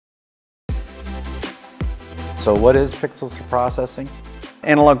So what is pixels for processing?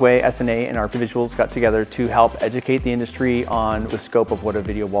 Analog Way, SNA, and our individuals got together to help educate the industry on the scope of what a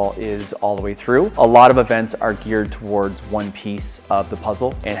video wall is all the way through. A lot of events are geared towards one piece of the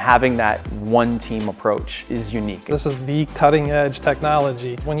puzzle, and having that one team approach is unique. This is the cutting edge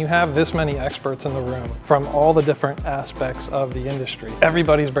technology. When you have this many experts in the room from all the different aspects of the industry,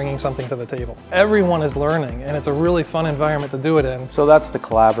 everybody's bringing something to the table. Everyone is learning, and it's a really fun environment to do it in. So that's the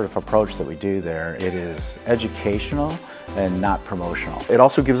collaborative approach that we do there. It is educational and not promotional. It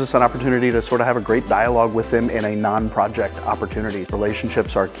also gives us an opportunity to sort of have a great dialogue with them in a non-project opportunity.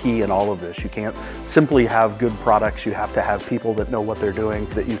 Relationships are key in all of this. You can't simply have good products. You have to have people that know what they're doing,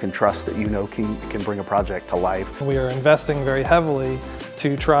 that you can trust, that you know can bring a project to life. We are investing very heavily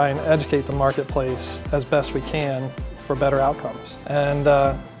to try and educate the marketplace as best we can for better outcomes. And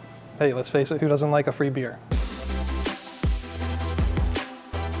hey, let's face it, who doesn't like a free beer?